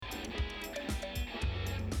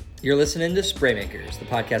You're listening to Spraymakers, the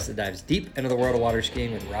podcast that dives deep into the world of water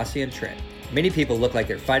skiing with Rossi and Trent. Many people look like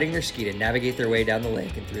they're fighting their ski to navigate their way down the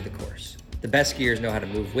lake and through the course. The best skiers know how to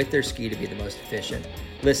move with their ski to be the most efficient.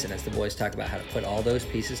 Listen as the boys talk about how to put all those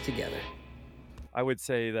pieces together. I would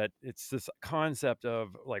say that it's this concept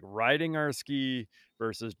of like riding our ski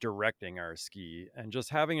versus directing our ski, and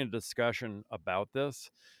just having a discussion about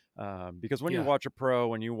this. Because when you Yeah. watch a pro,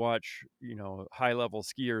 when you watch, high level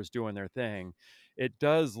skiers doing their thing, it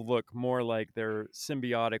does look more like they're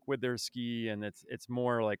symbiotic with their ski, and it's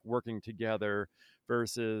more like working together,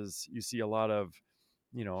 versus you see a lot of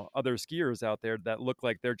other skiers out there that look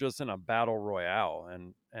like they're just in a battle royale.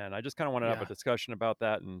 And I just kind of want to have a Yeah. discussion about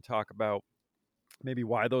that and talk about maybe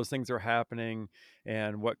why those things are happening,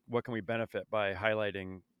 and what can we benefit by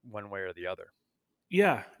highlighting one way or the other.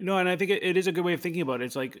 Yeah. No, and I think it is a good way of thinking about it.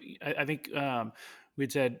 It's like, I think,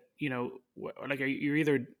 we'd said, like you're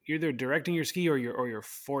either directing your ski or you're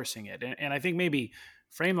forcing it. And I think maybe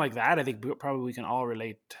frame like that, I think probably we can all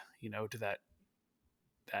relate, to that,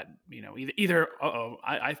 either,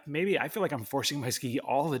 maybe I feel like I'm forcing my ski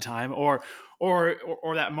all the time, or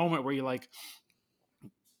that moment where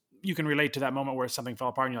you can relate to that moment where something fell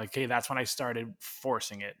apart and you're like, okay, that's when I started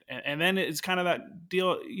forcing it. And then it's kind of that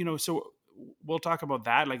deal, so we'll talk about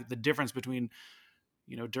that, like the difference between,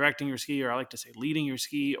 directing your ski, or I like to say leading your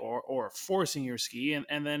ski, or forcing your ski.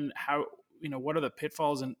 And then how, what are the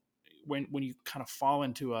pitfalls, and when you kind of fall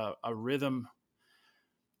into a rhythm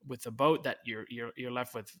with the boat, that you're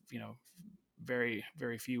left with, very,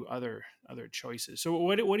 very few other choices. So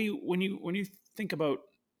what do you, when you think about,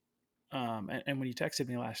 and when you texted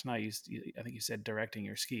me last night, I think you said directing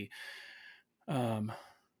your ski, um,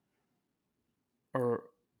 or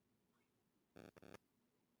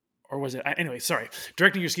was it, anyway? Sorry,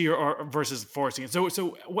 directing your ski, or versus forcing it. So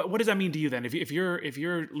what does that mean to you then? If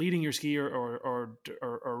you're leading your ski, or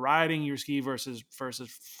riding your ski versus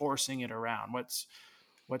forcing it around, what's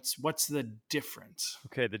the difference?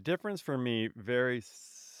 Okay, the difference for me, very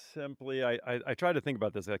simply, I tried to think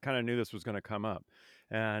about this. I kind of knew this was going to come up,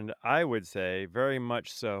 and I would say very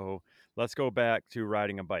much so. Let's go back to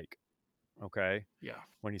riding a bike. Okay, Yeah.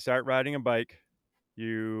 when you start riding a bike,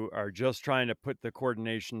 you are just trying to put the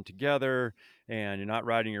coordination together, and you're not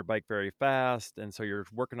riding your bike very fast, and so you're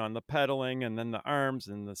working on the pedaling and then the arms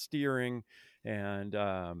and the steering. And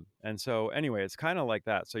so anyway, it's kind of like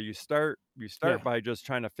that. So you start Yeah. by just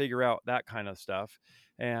trying to figure out that kind of stuff.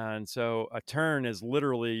 And so a turn is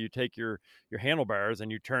literally, you take your handlebars and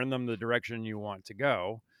you turn them the direction you want to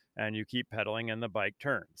go, and you keep pedaling and the bike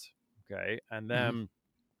turns. Okay, and Hmm. then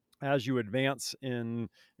as you advance in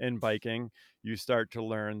biking, you start to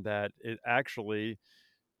learn that it actually,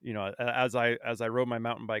 as I rode my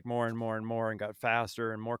mountain bike more and more and more, and got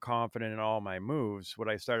faster and more confident in all my moves, what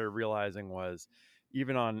I started realizing was,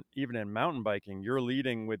 even in mountain biking, you're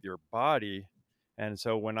leading with your body. And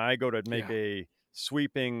so when I go to make Yeah. a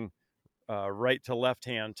sweeping right to left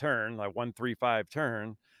hand turn, like 1-3-5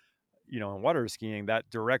 turn, in water skiing,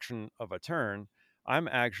 that direction of a turn, I'm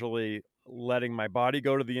actually letting my body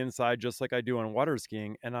go to the inside just like I do in water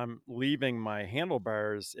skiing. And I'm leaving my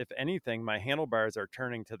handlebars. If anything, my handlebars are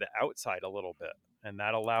turning to the outside a little bit. And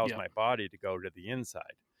that allows Yeah. my body to go to the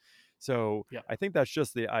inside. So Yeah. I think that's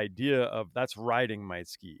just the idea of, that's riding my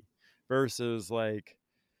ski, versus, like,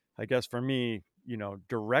 I guess for me,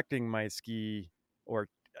 directing my ski, or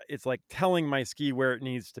it's like telling my ski where it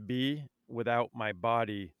needs to be without my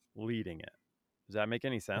body leading it. Does that make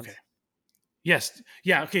any Okay. sense? Yes.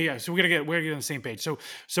 Yeah. Okay. Yeah. So we're gonna get on the same page. So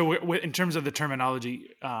in terms of the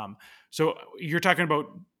terminology, so you're talking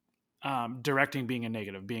about, directing being a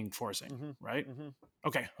negative, being forcing, Mm-hmm. right? Mm-hmm.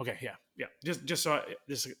 Okay. Okay. Yeah. Yeah. Just so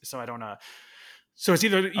I don't. So it's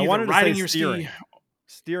either I wanted to say riding your ski. steering.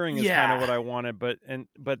 Steering is kind of Yeah. what I wanted,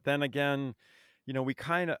 but then again, we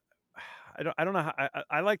kind of, I don't know how,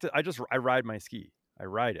 I like to, I ride my ski. I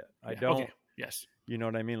ride it. I Yeah. Okay. don't, Yes. you know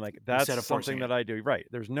what I mean? Like, that's Instead of forcing something it. that I do. Right.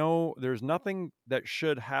 There's nothing that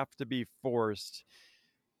should have to be forced.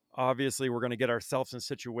 Obviously, we're going to get ourselves in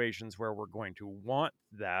situations where we're going to want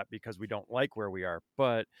that because we don't like where we are.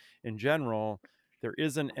 But in general, there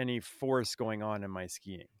isn't any force going on in my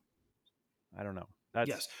skiing. I don't know. Yes.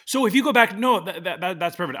 That's So if you go back, no,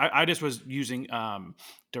 that's perfect. I just was using,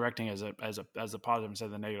 directing as a positive instead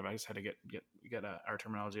of the negative. I just had to get our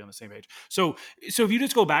terminology on the same page. So if you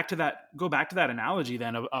just go back to that analogy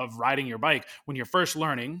then of riding your bike, when you're first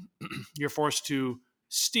learning, you're forced to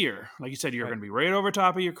steer. Like you said, you're right. going to be right over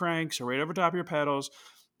top of your cranks or right over top of your pedals.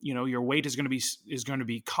 Your weight is going to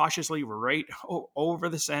be cautiously right over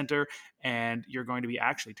the center, and you're going to be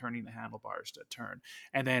actually turning the handlebars to turn,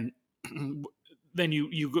 and then then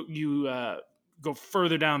you go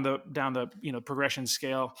further down the progression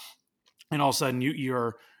scale, and all of a sudden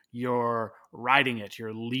you're riding it,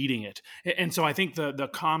 you're leading it. And so I think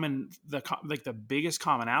the biggest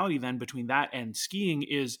commonality then between that and skiing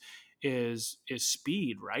is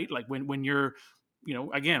speed, right? Like when you're,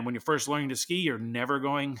 again, when you're first learning to ski, you're never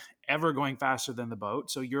ever going faster than the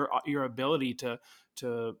boat. So your ability to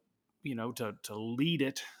lead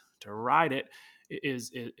it, to ride it,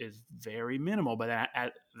 is very minimal. But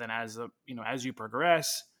then as you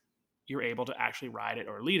progress, you're able to actually ride it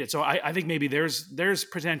or lead it. So I think maybe there's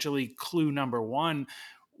potentially clue number one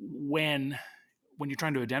when you're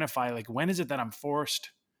trying to identify, like, when is it that I'm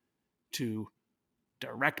forced to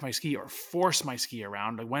direct my ski or force my ski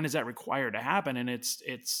around? Like, when is that required to happen? And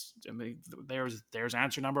I mean, there's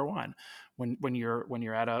answer number one, when you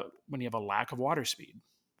have a lack of water speed.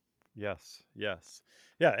 Yes. Yes.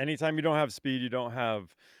 Yeah. Anytime you don't have speed, you don't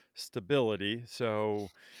have stability. So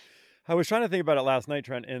I was trying to think about it last night,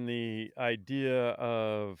 Trent, in the idea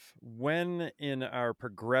of when in our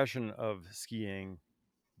progression of skiing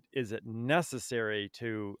is it necessary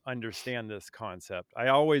to understand this concept? I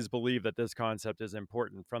always believe that this concept is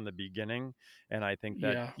important from the beginning. And I think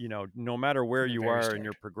that, Yeah, no matter where from the you very are in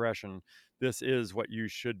your start. progression, this is what you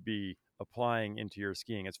should be applying into your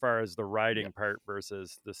skiing as far as the Yeah. riding part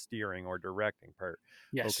versus the steering or directing part.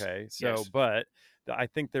 Yes. Okay. So, Yes. but I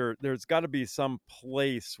think there's got to be some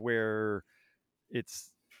place where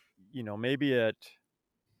it's, maybe at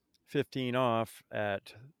 15 off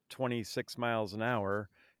at 26 miles an hour,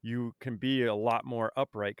 you can be a lot more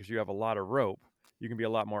upright because you have a lot of rope. You can be a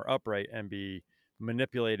lot more upright and be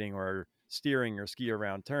manipulating or steering your ski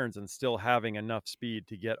around turns and still having enough speed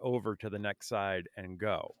to get over to the next side and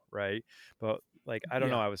go, right? But like, I don't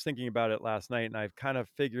know, Yeah. I was thinking about it last night and I've kind of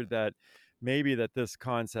figured that maybe that this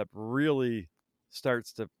concept really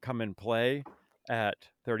starts to come in play at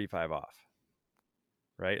 35 off,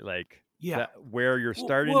 right? Like Yeah. that where you're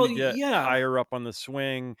starting Well, to get yeah. higher up on the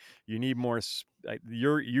swing, you need more. Like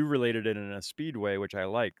you related it in a speedway, which I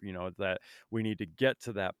like. That we need to get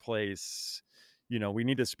to that place. We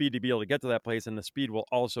need the speed to be able to get to that place, and the speed will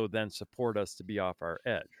also then support us to be off our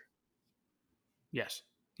edge. Yes.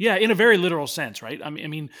 Yeah, in a very literal sense, right? I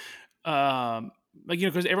mean, like,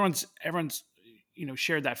 because everyone's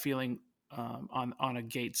shared that feeling, on a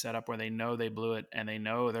gate setup where they know they blew it, and they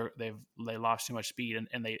know they lost too much speed,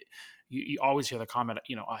 and you always hear the comment,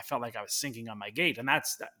 I felt like I was sinking on my gate, and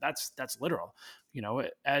that's literal.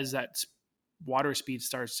 As that water speed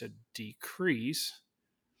starts to decrease,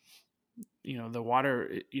 the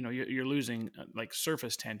water, you're losing, like,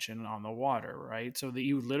 surface tension on the water, right? So that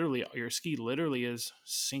your ski literally is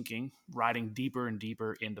sinking, riding deeper and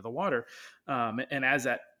deeper into the water. And as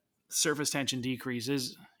that surface tension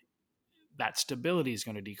decreases, that stability is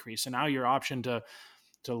going to decrease. So now your option to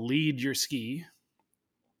lead your ski,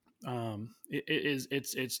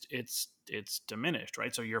 it's diminished,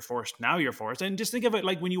 right? So you're forced, and just think of it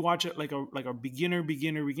like when you watch it, like a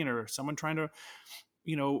beginner, someone trying to,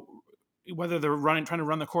 you know, whether they're trying to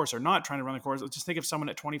run the course or not trying to run the course. Let's just think of someone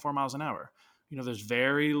at 24 miles an hour. There's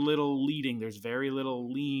very little leading. There's very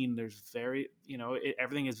little lean.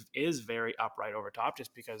 Everything is very upright over top,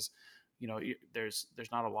 just because, there's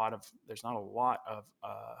not a lot of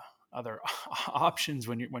other options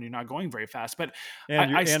when you're not going very fast. But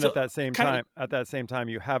And I and still kind of, at that same time,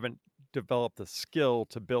 you haven't developed the skill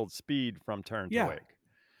to build speed from turn to yeah. wake.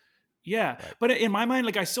 Yeah, Right. but in my mind,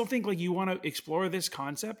 like, I still think, like, you want to explore this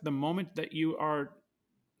concept the moment that you are,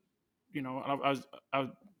 I was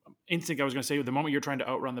instinct. I was going to say the moment you're trying to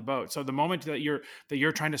outrun the boat. So the moment that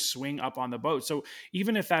you're trying to swing up on the boat. So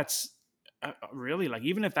even if that's, really, like,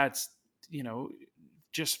 even if that's, you know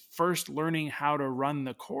just first learning how to run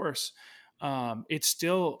the course, it's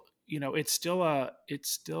still, it's still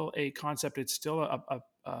a concept. It's still a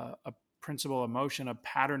principle, a motion, a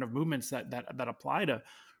pattern of movements that apply to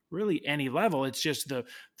really any level. It's just the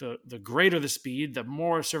greater the speed, the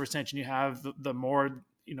more surface tension you have, the more,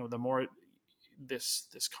 the more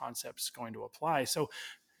this concept's going to apply. So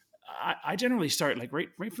I generally start, like,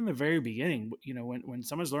 right from the very beginning. When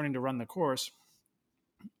someone's learning to run the course,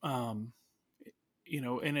 um,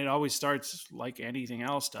 and it always starts like anything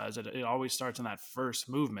else does. It always starts in that first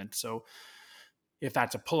movement. So if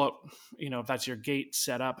that's a pull up, if that's your gate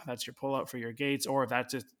set up, that's your pull up for your gates, or if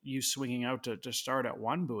that's just you swinging out to start at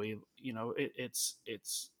one buoy,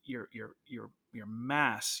 it's your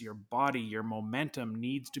mass, your body, your momentum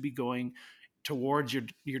needs to be going towards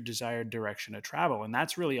your desired direction of travel. And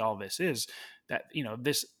that's really all this is. That,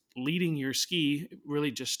 this leading your ski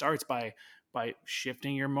really just starts by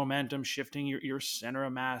shifting your momentum, shifting your center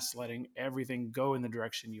of mass, letting everything go in the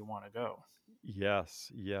direction you want to go.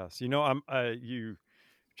 Yes, yes. You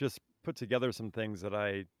just put together some things that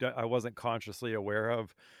I wasn't consciously aware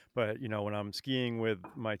of, but when I'm skiing with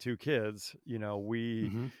my two kids,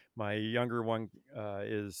 Hmm. my younger one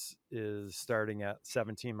is starting at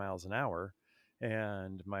 17 miles an hour,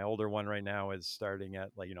 and my older one right now is starting at,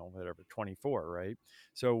 like, whatever, 24, right?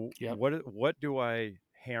 So Yep. what do I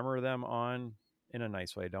hammer them on? In a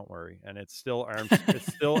nice way, don't worry. And it's still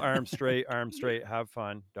arm straight, have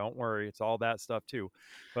fun, don't worry, it's all that stuff too.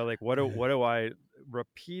 But like, what do I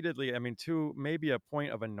repeatedly, I mean, to maybe a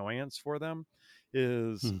point of annoyance for them,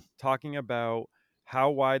 is Hmm. talking about how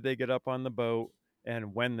wide they get up on the boat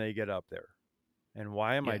and when they get up there. And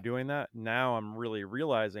why am I Yeah. doing that? Now I'm really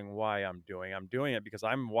realizing why I'm doing it because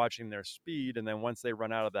I'm watching their speed, and then once they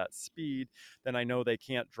run out of that speed, then I know they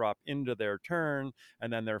can't drop into their turn,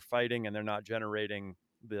 and then they're fighting and they're not generating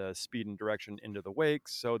the speed and direction into the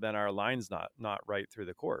wakes, so then our line's not right through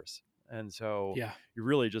the course. And so Yeah. you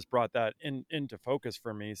really just brought that into focus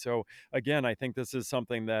for me. So again, I think this is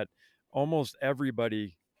something that almost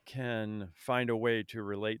everybody can find a way to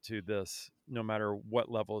relate to this, no matter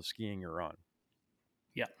what level of skiing you're on.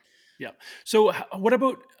 Yeah. Yeah. So what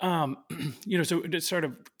about so it sort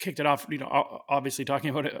of kicked it off, obviously talking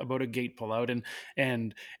about a gate pullout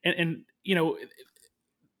and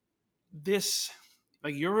this,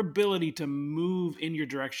 like, your ability to move in your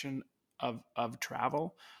direction of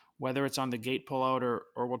travel, whether it's on the gate pullout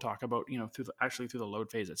or we'll talk about, through the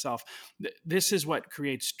load phase itself. This is what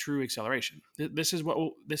creates true acceleration. This is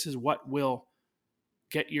what will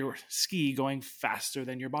get your ski going faster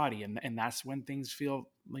than your body, and that's when things feel,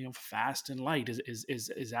 fast and light,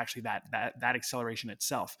 is actually that acceleration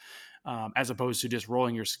itself, as opposed to just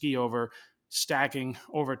rolling your ski over, stacking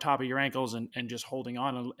over top of your ankles, and just holding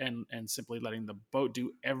on, and simply letting the boat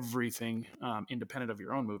do everything, independent of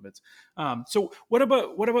your own movements. So what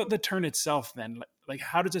about the turn itself then? Like,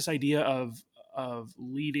 how does this idea of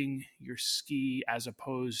leading your ski as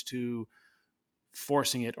opposed to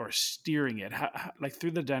forcing it or steering it, like,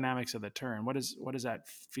 through the dynamics of the turn, what does that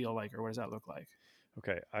feel like, or what does that look like?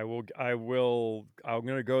 Okay, I'm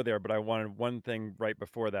going to go there, but I wanted one thing right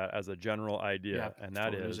before that as a general Yeah, idea, and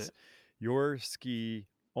that before we lose is it. your ski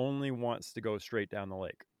only wants to go straight down the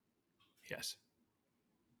lake. Yes.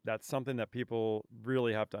 That's something that people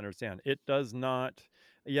really have to understand. It does not,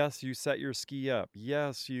 yes, you set your ski up.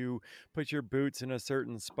 Yes, you put your boots in a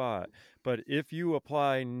certain spot. But if you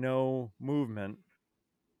apply no movement,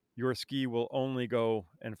 your ski will only go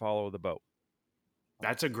and follow the boat.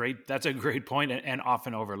 That's a great point, and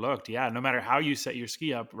often overlooked. Yeah, no matter how you set your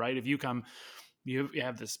ski up, right? If you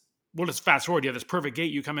have this. Well, just fast forward. You have this perfect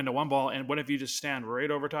gate. You come into one ball, and what if you just stand right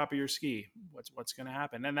over top of your ski? What's going to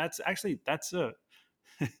happen? And that's a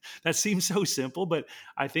that seems so simple, but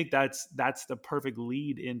I think that's the perfect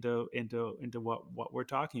lead into what we're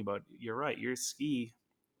talking about. You're right. Your ski,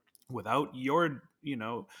 without your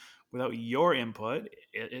input,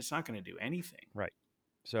 it's not going to do anything. Right.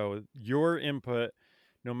 So your input,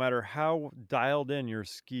 no matter how dialed in your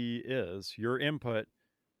ski is, your input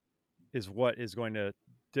is what is going to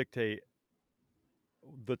dictate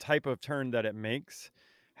the type of turn that it makes,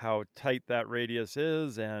 how tight that radius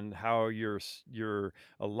is, and how you're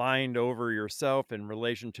aligned over yourself in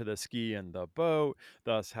relation to the ski and the boat,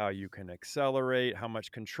 thus how you can accelerate, how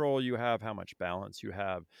much control you have, how much balance you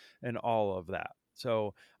have, and all of that.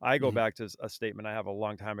 So I go Mhm. back to a statement I have a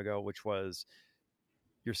long time ago, which was,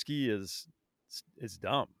 your ski is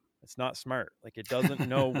dumb. It's not smart. Like, it doesn't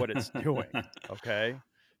know what it's doing. Okay.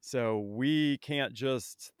 So we can't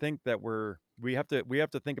just think that we have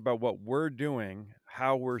to think about what we're doing,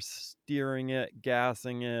 how we're steering it,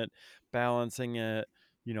 gassing it, balancing it,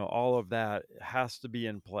 all of that has to be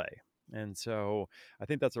in play. And so I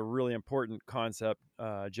think that's a really important concept.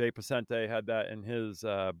 Jay Pasente had that in his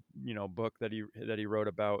book that he wrote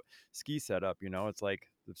about ski setup. It's like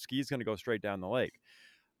the ski's going to go straight down the lake.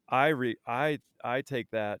 I take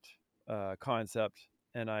that concept,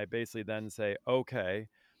 and I basically then say, okay,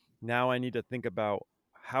 now I need to think about,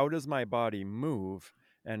 how does my body move,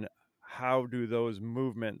 and how do those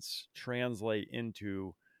movements translate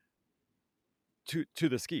into to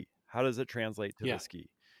the ski? How does it translate to the Yeah.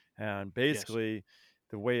 ski? And Yes. basically,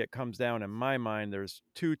 the way it comes down in my mind, there's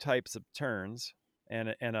two types of turns,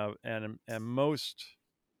 and most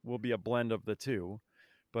will be a blend of the two,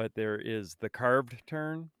 but there is the carved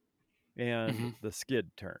turn and Hmm. the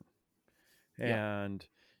skid turn. Yep. And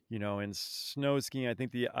in snow skiing, I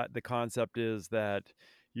think the concept is that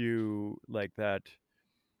you like that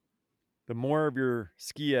the more of your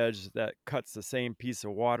ski edge that cuts the same piece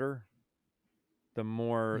of water, the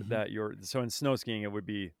more Hmm. that you're so in snow skiing, it would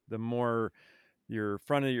be the more your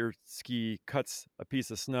front of your ski cuts a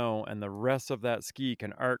piece of snow and the rest of that ski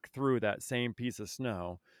can arc through that same piece of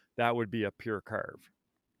snow, that would be a pure carve.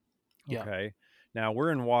 Yeah. Okay. Now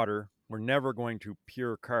we're in water. We're never going to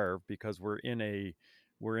pure carve because we're in a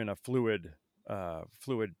fluid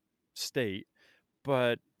state,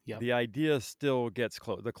 but Yep. the idea still gets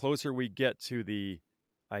close. The closer we get to the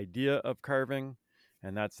idea of carving,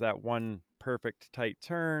 and that's that one perfect tight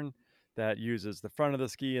turn that uses the front of the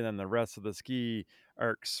ski and then the rest of the ski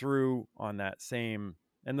arcs through on that same,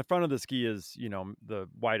 and the front of the ski is, the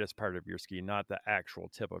widest part of your ski, not the actual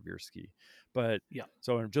tip of your ski. But Yeah.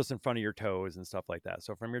 so just in front of your toes and stuff like that.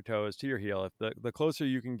 So from your toes to your heel, if the closer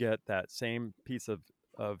you can get that same piece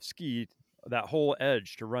of ski, that whole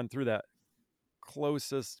edge to run through that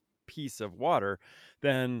closest piece of water,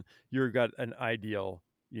 then you've got an ideal,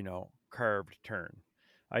 carved turn.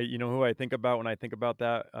 Who I think about when I think about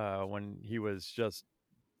that, when he was just,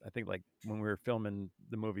 I think like when we were filming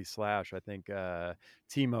the movie Slash, I think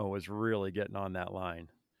Timo was really getting on that line.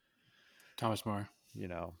 Thomas More.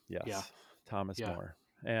 Yes, Yeah. Thomas Yeah. More.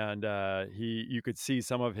 And you could see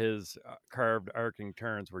some of his carved arcing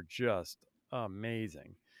turns were just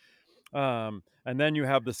amazing. And then you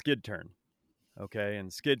have the skid turn. Okay,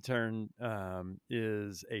 and skid turn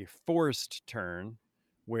is a forced turn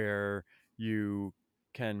where you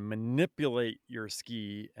can manipulate your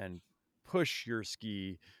ski and push your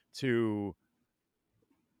ski to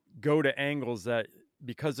go to angles that,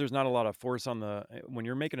 because there's not a lot of force on the, when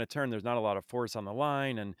you're making a turn, there's not a lot of force on the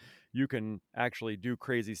line, and you can actually do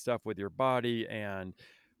crazy stuff with your body and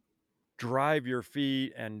drive your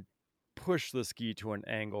feet and push the ski to an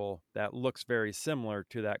angle that looks very similar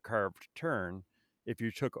to that carved turn if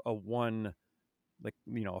you took a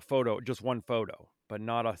photo, just one photo, but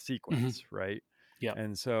not a Mm-hmm. sequence, right? Yeah.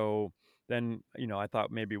 And so then, I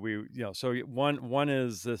thought maybe so one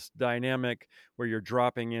is this dynamic where you're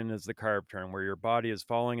dropping in as the carb turn, where your body is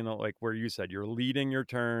falling in the, like where you said, you're leading your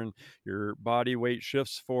turn, your body weight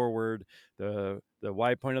shifts forward, the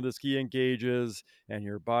Y point of the ski engages, and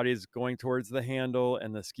your body's going towards the handle,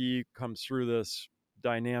 and the ski comes through this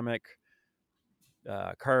dynamic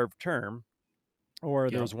carved turn. Or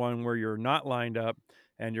Yep. there's one where you're not lined up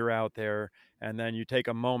and you're out there, and then you take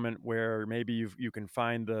a moment where maybe you can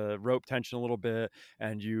find the rope tension a little bit,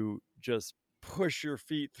 and you just push your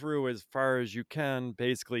feet through as far as you can,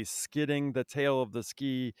 basically skidding the tail of the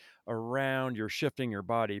ski around. You're shifting your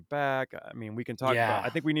body back. I mean, we can talk about, Yeah.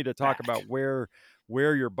 I think we need to talk Back. about where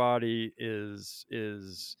your body is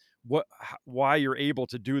why you're able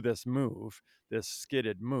to do this move, this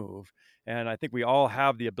skidded move. And I think we all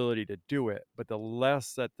have the ability to do it, but the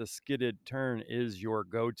less that the skidded turn is your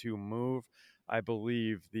go-to move, I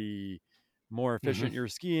believe the more Mm-hmm. efficient you're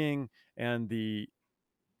skiing, and the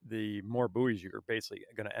more buoys you're basically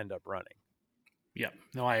going to end up running. Yeah.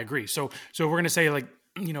 No, I agree. So we're gonna say, like,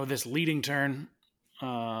 this leading turn,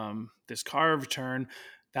 this carved turn,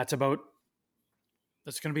 that's about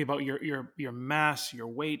that's going to be about your mass, your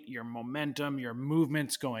weight, your momentum, your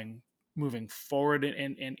movements moving forward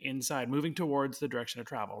and inside, moving towards the direction of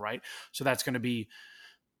travel, right? So that's going to be,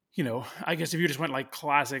 I guess if you just went like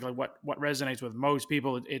classic, like what resonates with most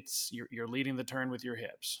people, it's you're leading the turn with your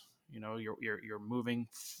hips. You're moving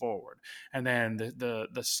forward, and then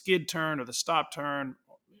the skid turn or the stop turn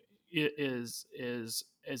is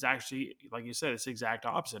actually, like you said, it's the exact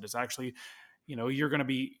opposite. It's actually, you're going to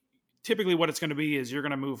be, typically what it's going to be is you're going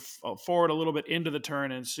to move forward a little bit into the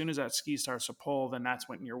turn, and as soon as that ski starts to pull, then that's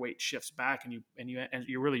when your weight shifts back, and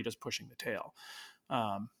you're really just pushing the tail.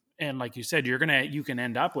 And like you said, you can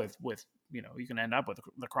end up with you can end up with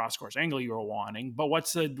the cross course angle you were wanting, but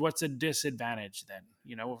what's a disadvantage then?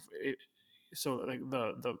 So like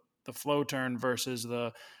the flow turn versus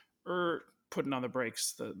the putting on the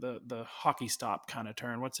brakes, the hockey stop kind of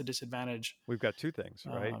turn. What's the disadvantage? We've got two things,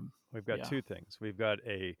 right? Um, We've got yeah. two things. We've got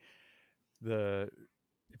the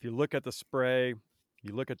if you look at the spray,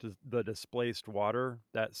 you look at the displaced water,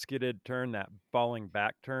 that skidded turn, that falling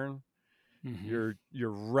back turn, Mm-hmm. you're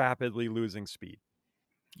rapidly losing speed.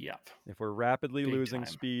 Yep. If we're rapidly Big losing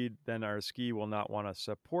time. speed, then our ski will not want to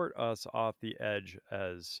support us off the edge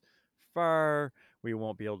as far. We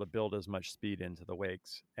won't be able to build as much speed into the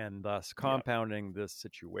wakes, and thus Yep. compounding this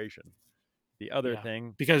situation. The other Yeah.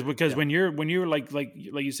 thing, Because yeah, when you're like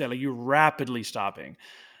you said, like you're rapidly stopping.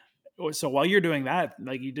 So while you're doing that,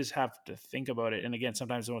 like you just have to think about it. And again,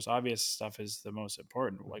 sometimes the most obvious stuff is the most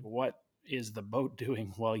important. Like, what is the boat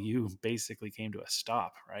doing while you basically came to a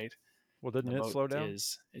stop, right? well, didn't The it boat slow down?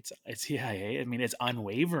 it's yeah, I mean, it's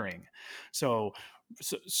unwavering. So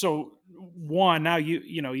so one, now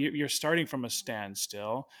you're starting from a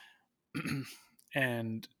standstill,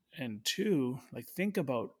 and and two, like think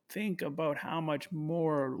about how much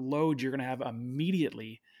more load you're going to have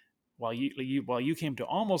immediately while you came to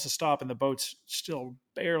almost a stop and the boat's still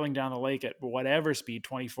barreling down the lake at whatever speed,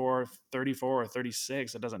 24, 34, or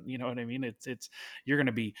 36. It doesn't, you know what I mean? It's you're going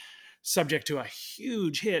to be subject to a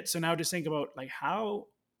huge hit. So now just think about like how,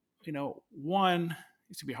 one,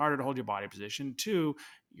 it's going to be harder to hold your body position. Two,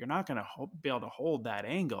 you're not going to be able to hold that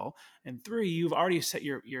angle. And three, you've already set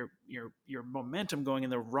your momentum going in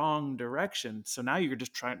the wrong direction. So now you're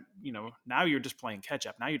just trying, now you're just playing catch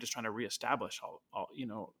up. Now you're just trying to reestablish all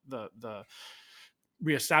the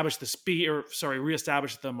reestablish the speed, or sorry,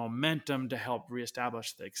 reestablish the momentum to help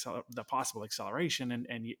reestablish the possible acceleration.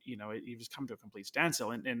 And you just come to a complete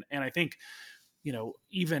standstill. And I think,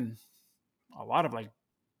 even a lot of a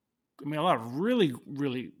lot of really,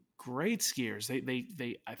 really great skiers,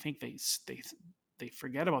 I think they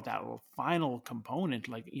forget about that little final component.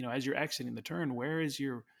 Like, as you're exiting the turn, where is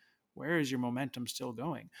your momentum still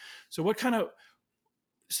going? So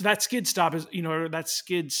so that skid stop is, or that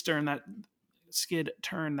skid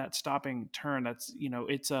turn, that stopping turn, that's,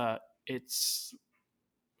 it's,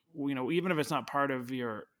 even if it's not part of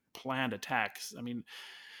your planned attacks, I mean,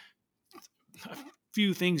 a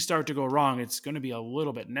few things start to go wrong, it's going to be a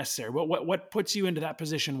little bit necessary. What puts you into that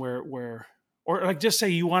position where, or like, just say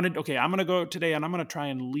you wanted, okay, I'm going to go today and I'm going to try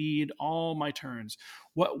and lead all my turns.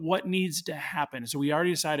 What needs to happen? So we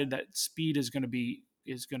already decided that speed is going to be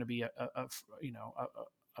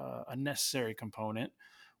a necessary component.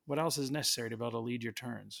 What else is necessary to be able to lead your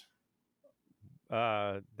turns?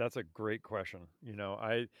 That's a great question.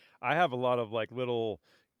 I have a lot of like little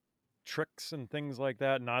tricks and things like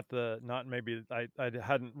that. Not maybe I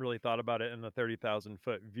hadn't really thought about it in the 30,000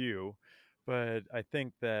 foot view, but I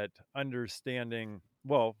think that understanding,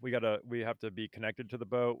 well, we have to be connected to the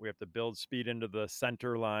boat. We have to build speed into the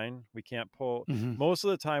center line. We can't pull. Mm-hmm. Most of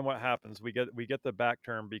the time what happens, we get the back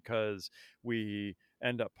turn because we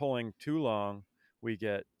end up pulling too long. We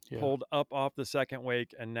get Yeah. pulled up off the second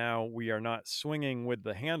wake, and now we are not swinging with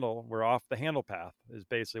the handle. We're off the handle path is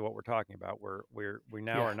basically what we're talking about. We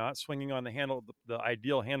now are not swinging on the handle, the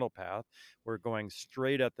ideal handle path. We're going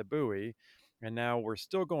straight at the buoy, and now we're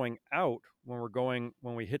still going out when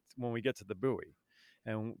we get to the buoy.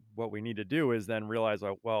 And what we need to do is then realize,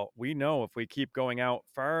 well, we know if we keep going out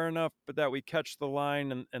far enough, but that we catch the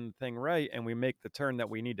line and the thing right, and we make the turn that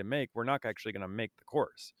we need to make, we're not actually going to make the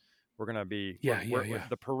course. We're going to be,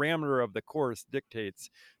 the parameter of the course dictates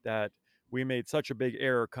that we made such a big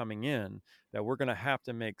error coming in that we're going to have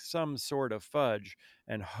to make some sort of fudge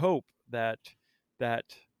and hope that that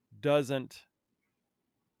doesn't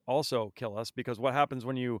also kill us. Because what happens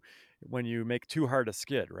when you make too hard a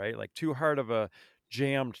skid, right? Like too hard of a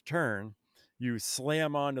jammed turn, you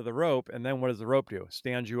slam onto the rope, and then what does the rope do?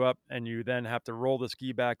 Stands you up, and you then have to roll the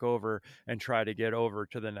ski back over and try to get over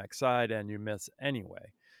to the next side, and you miss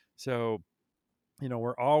anyway. So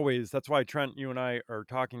that's why, Trent, you and I are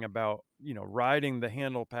talking about, riding the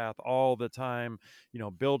handle path all the time,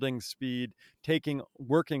 building speed,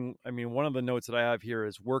 working. I mean, one of the notes that I have here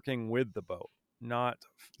is working with the boat, not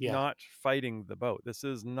fighting the boat. This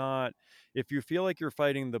is not, if you feel like you're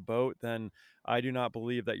fighting the boat, then I do not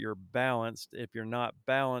believe that you're balanced. If you're not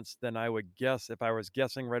balanced, then I would guess, if I was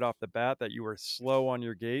guessing right off the bat, that you were slow on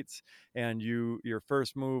your gates, and your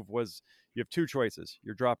first move was, you have two choices.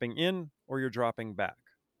 You're dropping in or you're dropping back.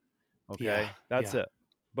 Okay. That's it.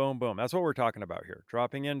 Boom, boom. That's what we're talking about here.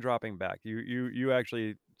 Dropping in, dropping back. You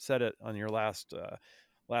actually said it on your last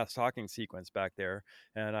talking sequence back there.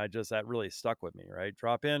 And that really stuck with me, right?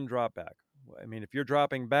 Drop in, drop back. I mean, if you're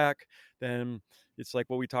dropping back, then it's like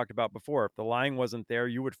what we talked about before. If the line wasn't there,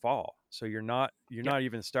 you would fall. So you're not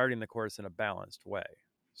even starting the course in a balanced way.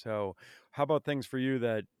 So how about things for you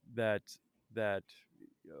that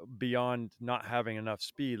beyond not having enough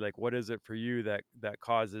speed, like what is it for you that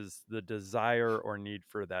causes the desire or need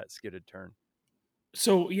for that skidded turn?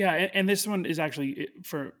 So and this one is actually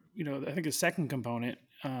for, I think the second component,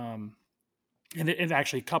 and it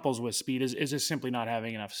actually couples with speed, is just simply not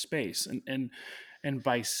having enough space. And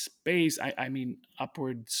by space, I mean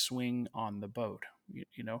upward swing on the boat,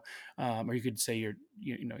 or you could say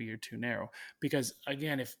you're too narrow. Because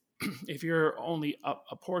again, if you're only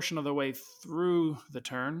a portion of the way through the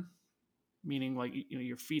turn, meaning like,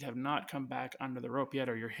 your feet have not come back under the rope yet,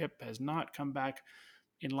 or your hip has not come back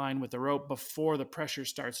in line with the rope before the pressure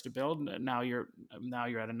starts to build, now you're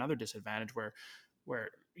at another disadvantage where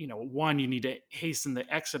one, you need to hasten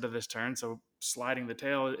the exit of this turn, so sliding the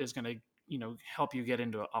tail is going to help you get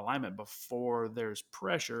into alignment before there's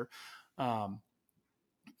pressure.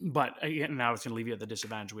 but again, now it's going to leave you at the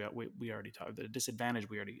disadvantage. We already talked the disadvantage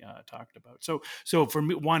we already talked about. So for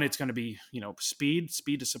me, one, it's going to be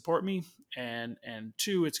speed to support me, and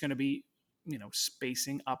two, it's going to be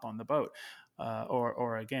spacing up on the boat,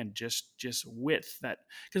 or again just width, that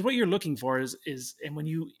because what you're looking for is and when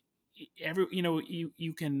you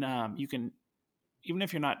you can, even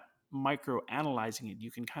if you're not micro analyzing it, you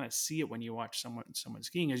can kind of see it when you watch someone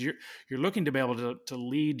skiing, is you're looking to be able to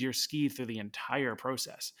lead your ski through the entire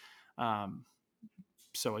process. um,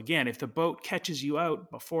 so again, if the boat catches you out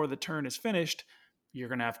before the turn is finished, you're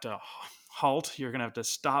going to have to halt, you're going to have to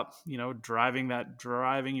stop driving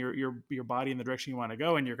your body in the direction you want to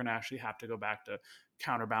go, and you're going to actually have to go back to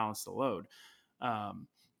counterbalance the load. um,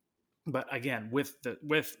 but again, with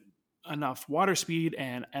enough water speed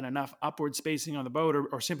and enough upward spacing on the boat,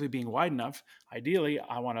 or simply being wide enough, ideally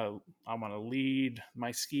I want to lead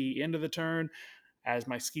my ski into the turn. As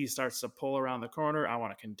my ski starts to pull around the corner, I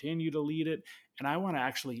want to continue to lead it, and I want to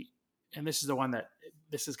actually, and this is the one that,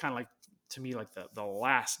 this is kind of like, to me, like the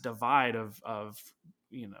last divide of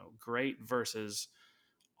great versus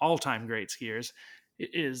all-time great skiers,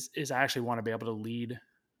 is I actually want to be able to lead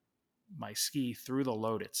my ski through the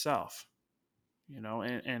load itself.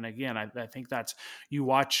 And again, I think that's, you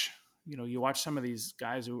watch some of these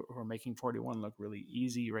guys who are making 41 look really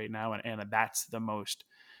easy right now, and that's the most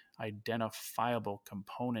identifiable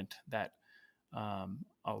component that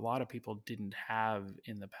a lot of people didn't have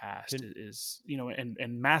in the past. Is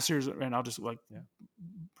and Masters, and I'll just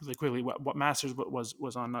really quickly, what Masters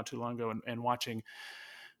was on not too long ago, and watching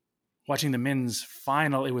the men's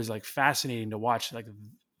final, it was like fascinating to watch, like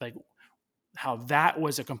how that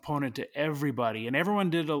was a component to everybody, and everyone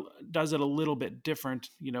does it a little bit different,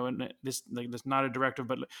 and this, like, this not a directive,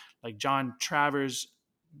 but like John Travers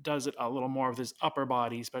does it a little more of his upper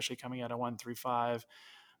body, especially coming out of 135,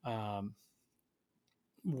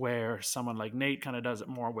 where someone like Nate kind of does it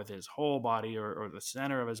more with his whole body, or the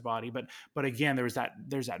center of his body. But again, there's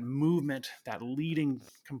that movement, that leading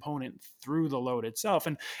component through the load itself,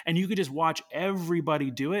 and you could just watch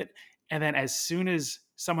everybody do it, and then as soon as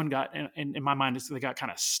someone got, in my mind, they got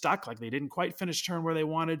kind of stuck, like they didn't quite finish turn where they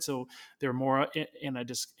wanted, so they're more in a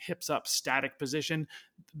just hips up static position.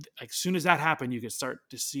 Like, as soon as that happened, you could start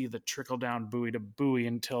to see the trickle down buoy to buoy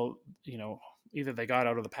until either they got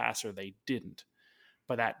out of the pass or they didn't.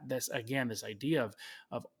 But this idea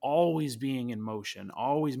of always being in motion,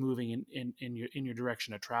 always moving in your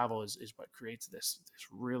direction of travel, is what creates this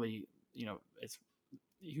really, it's,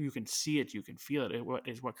 you can see it, you can feel it.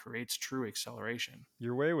 What creates true acceleration.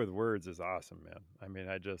 Your way with words is awesome, man. I mean,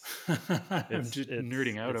 I'm just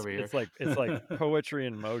nerding out over here. It's like poetry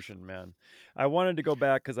in motion, man. I wanted to go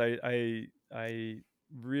back because I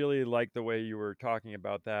really like the way you were talking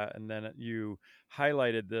about that, and then you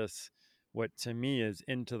highlighted this, what to me is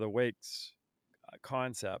Into the Wakes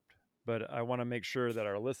concept. But I want to make sure that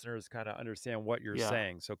our listeners kind of understand what you're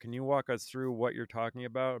saying. So can you walk us through what you're talking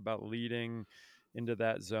about leading into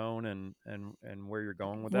that zone, and where you're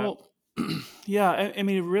going with that? Yeah, I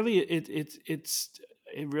mean, it really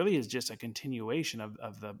is just a continuation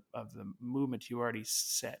of the movement you already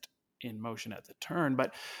set in motion at the turn.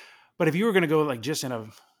 But if you were going to go, like, just in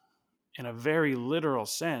a very literal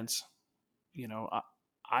sense,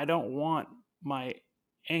 I don't want my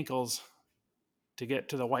ankles to get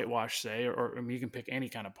to the whitewash, say, or I mean, you can pick any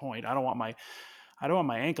kind of point. I don't want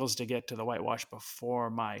my ankles to get to the whitewash before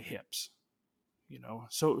my hips.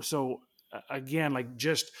 So again, like,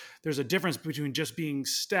 just, there's a difference between just being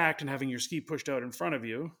stacked and having your ski pushed out in front of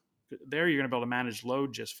you. There, you're going to be able to manage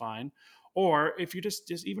load just fine. Or if you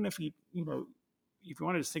just even if you if you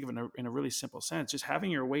want to just think of it in a really simple sense, just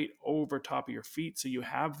having your weight over top of your feet, so you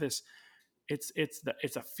have this.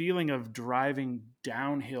 It's a feeling of driving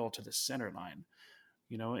downhill to the center line.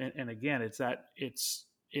 And again, it's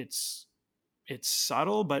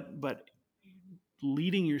subtle, but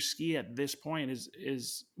leading your ski at this point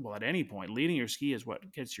is well, at any point, leading your ski is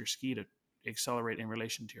what gets your ski to accelerate in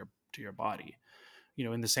relation to your body.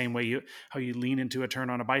 In the same way how you lean into a turn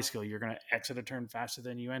on a bicycle, you're going to exit a turn faster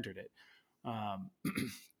than you entered it.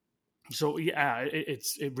 So yeah,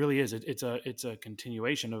 it really is. It's a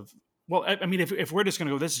continuation of, well, I mean, if we're just going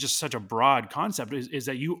to go, this is just such a broad concept, is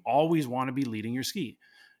that you always want to be leading your ski.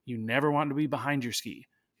 You never want to be behind your ski.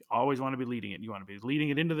 You always want to be leading it. You want to be leading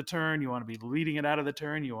it into the turn. You want to be leading it out of the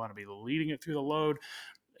turn. You want to be leading it through the load.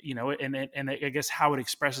 And I guess how it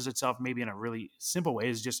expresses itself, maybe in a really simple way,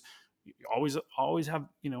 is just, you always have,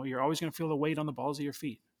 you're always going to feel the weight on the balls of your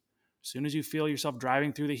feet. As soon as you feel yourself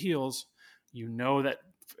driving through the heels, that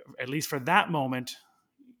at least for that moment,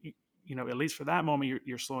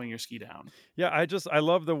 you're slowing your ski down. Yeah, I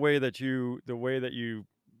love the way that you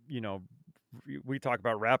you know, we talk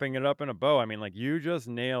about wrapping it up in a bow. I mean, like, you just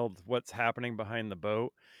nailed what's happening behind the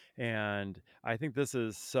boat. And I think this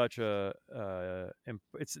is such it's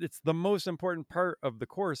the most important part of the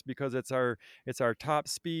course, because it's our top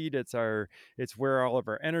speed. It's where all of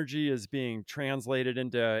our energy is being translated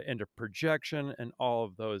into projection and all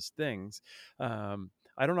of those things.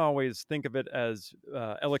 I don't always think of it as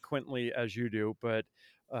eloquently as you do, but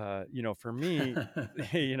for me,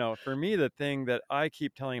 for me, the thing that I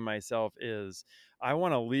keep telling myself is I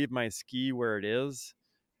want to leave my ski where it is,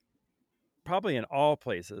 probably in all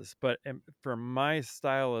places, but for my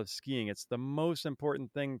style of skiing, it's the most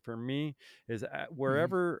important thing for me is Mhm.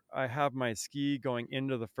 wherever I have my ski going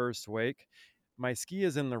into the first wake, my ski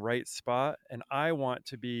is in the right spot, and I want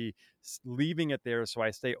to be leaving it there so I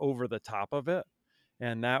stay over the top of it.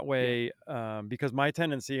 And that Yeah. way, because my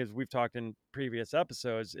tendency, as we've talked in previous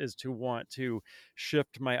episodes, is to want to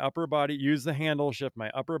shift my upper body, use the handle, shift my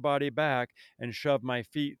upper body back, and shove my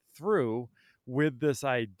feet through, with this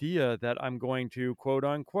idea that I'm going to, quote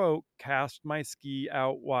unquote, cast my ski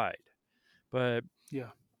out wide. But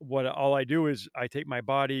Yeah. what all I do is I take my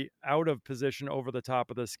body out of position over the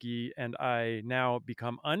top of the ski, and I now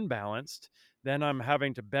become unbalanced. Then I'm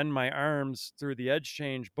having to bend my arms through the edge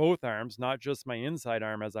change, both arms, not just my inside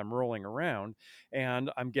arm, as I'm rolling around,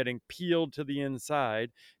 and I'm getting peeled to the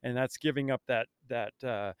inside, and that's giving up that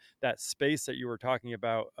space that you were talking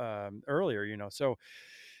about earlier. So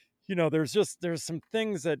there's some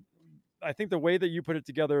things that I think the way that you put it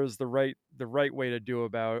together is the right way to do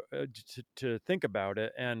about to think about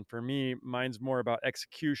it. And for me, mine's more about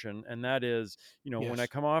execution, and that is, when I Yes.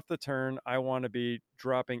 come off the turn, I want to be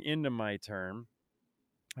dropping into my turn.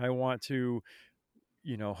 I want to,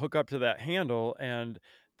 hook up to that handle. And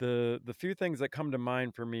the few things that come to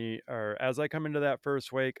mind for me are, as I come into that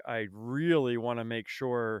first wake, I really want to make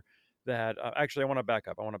sure that actually, I want to back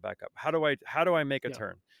up. How do I make a Yeah.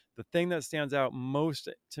 turn? The thing that stands out most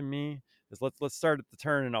to me is, let's start at the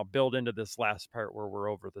turn, and I'll build into this last part where we're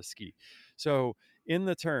over the ski. So in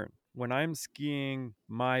the turn, when I'm skiing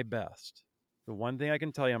my best, the one thing I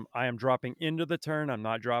can tell you, I am dropping into the turn. I'm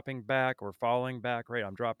not dropping back or falling back, right?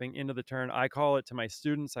 I'm dropping into the turn. I call it, to my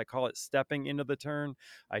students, I call it stepping into the turn.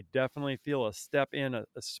 I definitely feel a step in,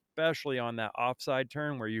 especially on that offside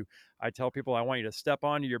turn where I tell people, I want you to step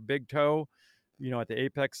onto your big toe, at the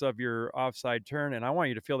apex of your offside turn. And I want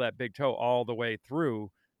you to feel that big toe all the way through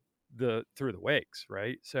the wakes,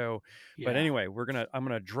 right? So, but Yeah. anyway, I'm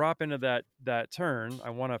gonna drop into that turn. I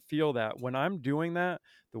want to feel that. When I'm doing that,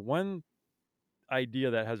 the one idea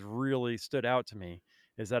that has really stood out to me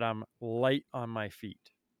is that I'm light on my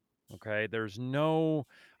feet. Okay.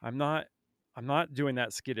 I'm not, I'm not doing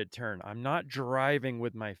that skidded turn. I'm not driving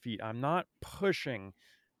with my feet. I'm not pushing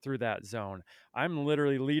through that zone. I'm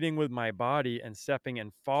literally leading with my body and stepping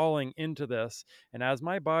and falling into this. And as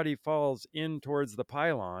my body falls in towards the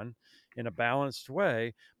pylon in a balanced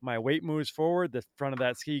way, my weight moves forward. The front of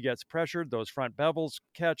that ski gets pressured. Those front bevels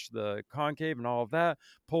catch the concave and all of that,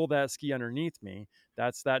 pull that ski underneath me.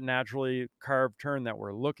 That's that naturally carved turn that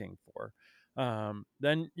we're looking for.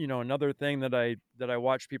 Then, another thing that I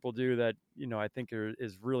watch people do that, I think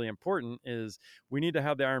is really important is we need to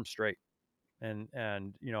have the arms straight. And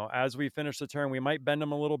as we finish the turn, we might bend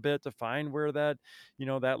them a little bit to find where that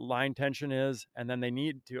line tension is, and then they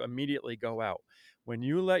need to immediately go out. When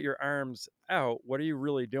you let your arms out, what are you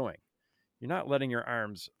really doing? You're not letting your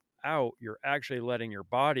arms out, you're actually letting your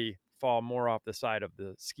body fall more off the side of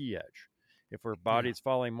the ski edge. If our Yeah. body's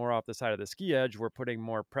falling more off the side of the ski edge, we're putting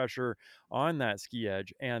more pressure on that ski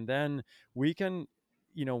edge. And then we can,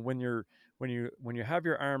 when you have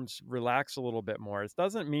your arms relax a little bit more, it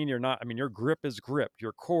doesn't mean you're not, I mean, your grip is gripped,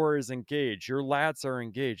 your core is engaged, your lats are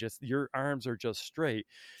engaged, your arms are just straight.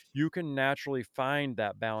 You can naturally find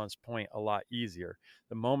that balance point a lot easier.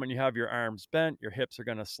 The moment you have your arms bent, your hips are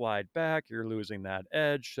going to slide back, you're losing that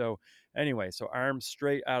edge. So anyway, so arms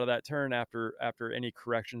straight out of that turn after any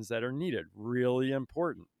corrections that are needed, really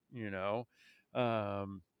important.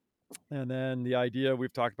 um, and then the idea,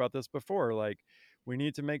 we've talked about this before, like, we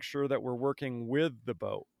need to make sure that we're working with the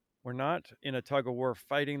boat. We're not in a tug of war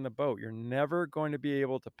fighting the boat. You're never going to be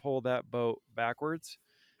able to pull that boat backwards.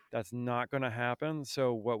 That's not going to happen.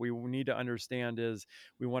 So what we need to understand is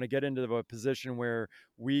we want to get into a position where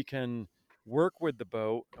we can work with the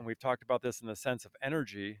boat. And we've talked about this in the sense of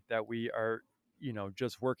energy, that we are,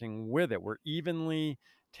 just working with it. We're evenly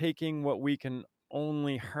taking what we can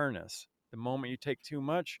only harness. The moment you take too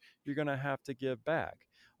much, you're going to have to give back.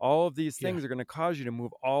 All of these Yeah. things are going to cause you to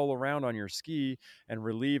move all around on your ski and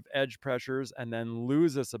relieve edge pressures, and then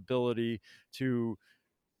lose this ability to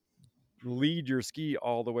lead your ski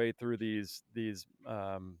all the way through these these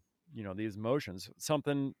motions.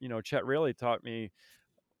 Something, Chet really taught me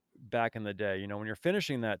back in the day, when you're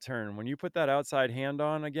finishing that turn, when you put that outside hand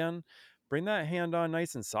on again, bring that hand on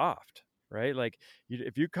nice and soft, right? Like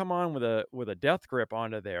if you come on with a death grip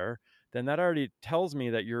onto there, then that already tells me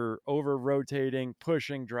that you're over rotating,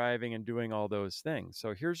 pushing, driving, and doing all those things.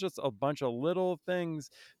 So here's just a bunch of little things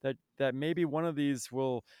that maybe one of these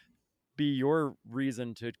will be your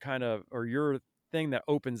reason to kind of, or your thing that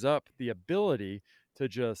opens up the ability to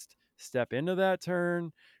just step into that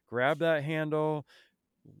turn, grab that handle,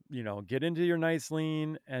 get into your nice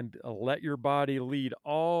lean, and let your body lead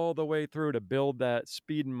all the way through to build that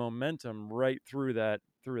speed and momentum right through that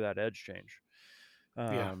edge change.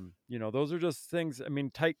 Yeah. Those are just things. I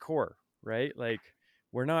mean, tight core, right? Like,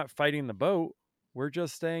 we're not fighting the boat. We're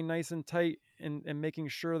just staying nice and tight, and making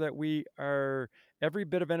sure that we are, every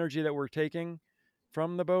bit of energy that we're taking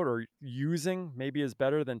from the boat, or using, maybe is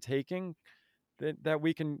better than taking, that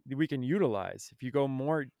we can utilize. If you go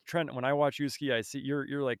more, Trent, when I watch you ski, I see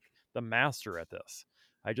you're like the master at this.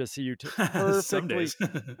 I just see you Some perfectly. days.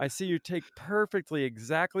 I see you take perfectly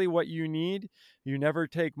exactly what you need. You never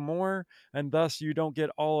take more, and thus you don't get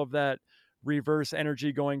all of that reverse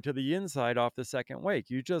energy going to the inside off the second wake.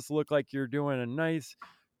 You just look like you're doing a nice,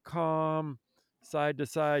 calm, side to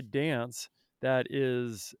side dance that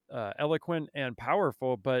is eloquent and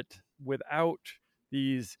powerful, but without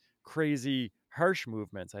these crazy harsh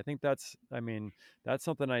movements. I think that's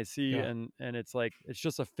something I see, Yeah. and it's like, it's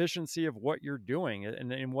just efficiency of what you're doing.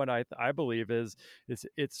 And what I believe is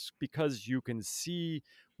it's because you can see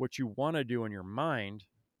what you want to do in your mind,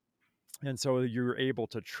 and so you're able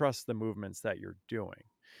to trust the movements that you're doing.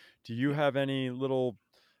 Do you Yeah. have any little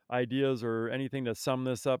ideas or anything to sum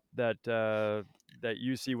this up that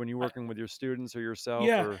you see when you're I, working with your students or yourself?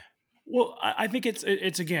 yeah. Or Well, I think it's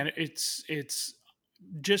again, it's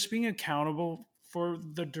just being accountable for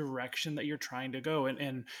the direction that you're trying to go,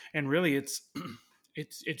 and really it's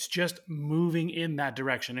it's just moving in that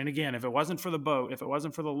direction. And again, if it wasn't for the boat, if it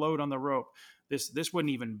wasn't for the load on the rope, this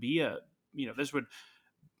wouldn't even be a, this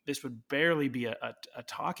would barely be a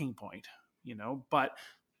talking point, but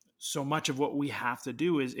so much of what we have to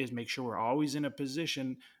do is make sure we're always in a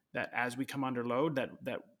position that as we come under load,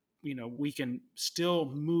 that we can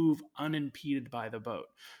still move unimpeded by the boat.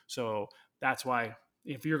 So that's why,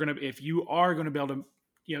 if you are going to be able to,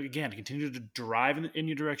 again, continue to drive in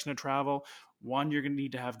your direction of travel, one, you're going to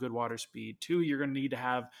need to have good water speed. Two, you're going to need to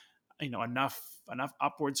have enough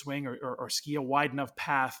upward swing, or ski a wide enough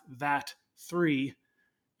path. That three,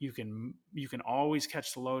 you can always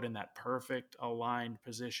catch the load in that perfect aligned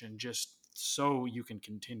position, just so you can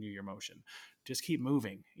continue your motion. Just keep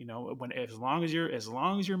moving. When as long as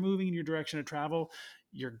you're moving in your direction of travel,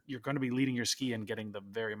 you're going to be leading your ski and getting the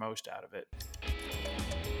very most out of it.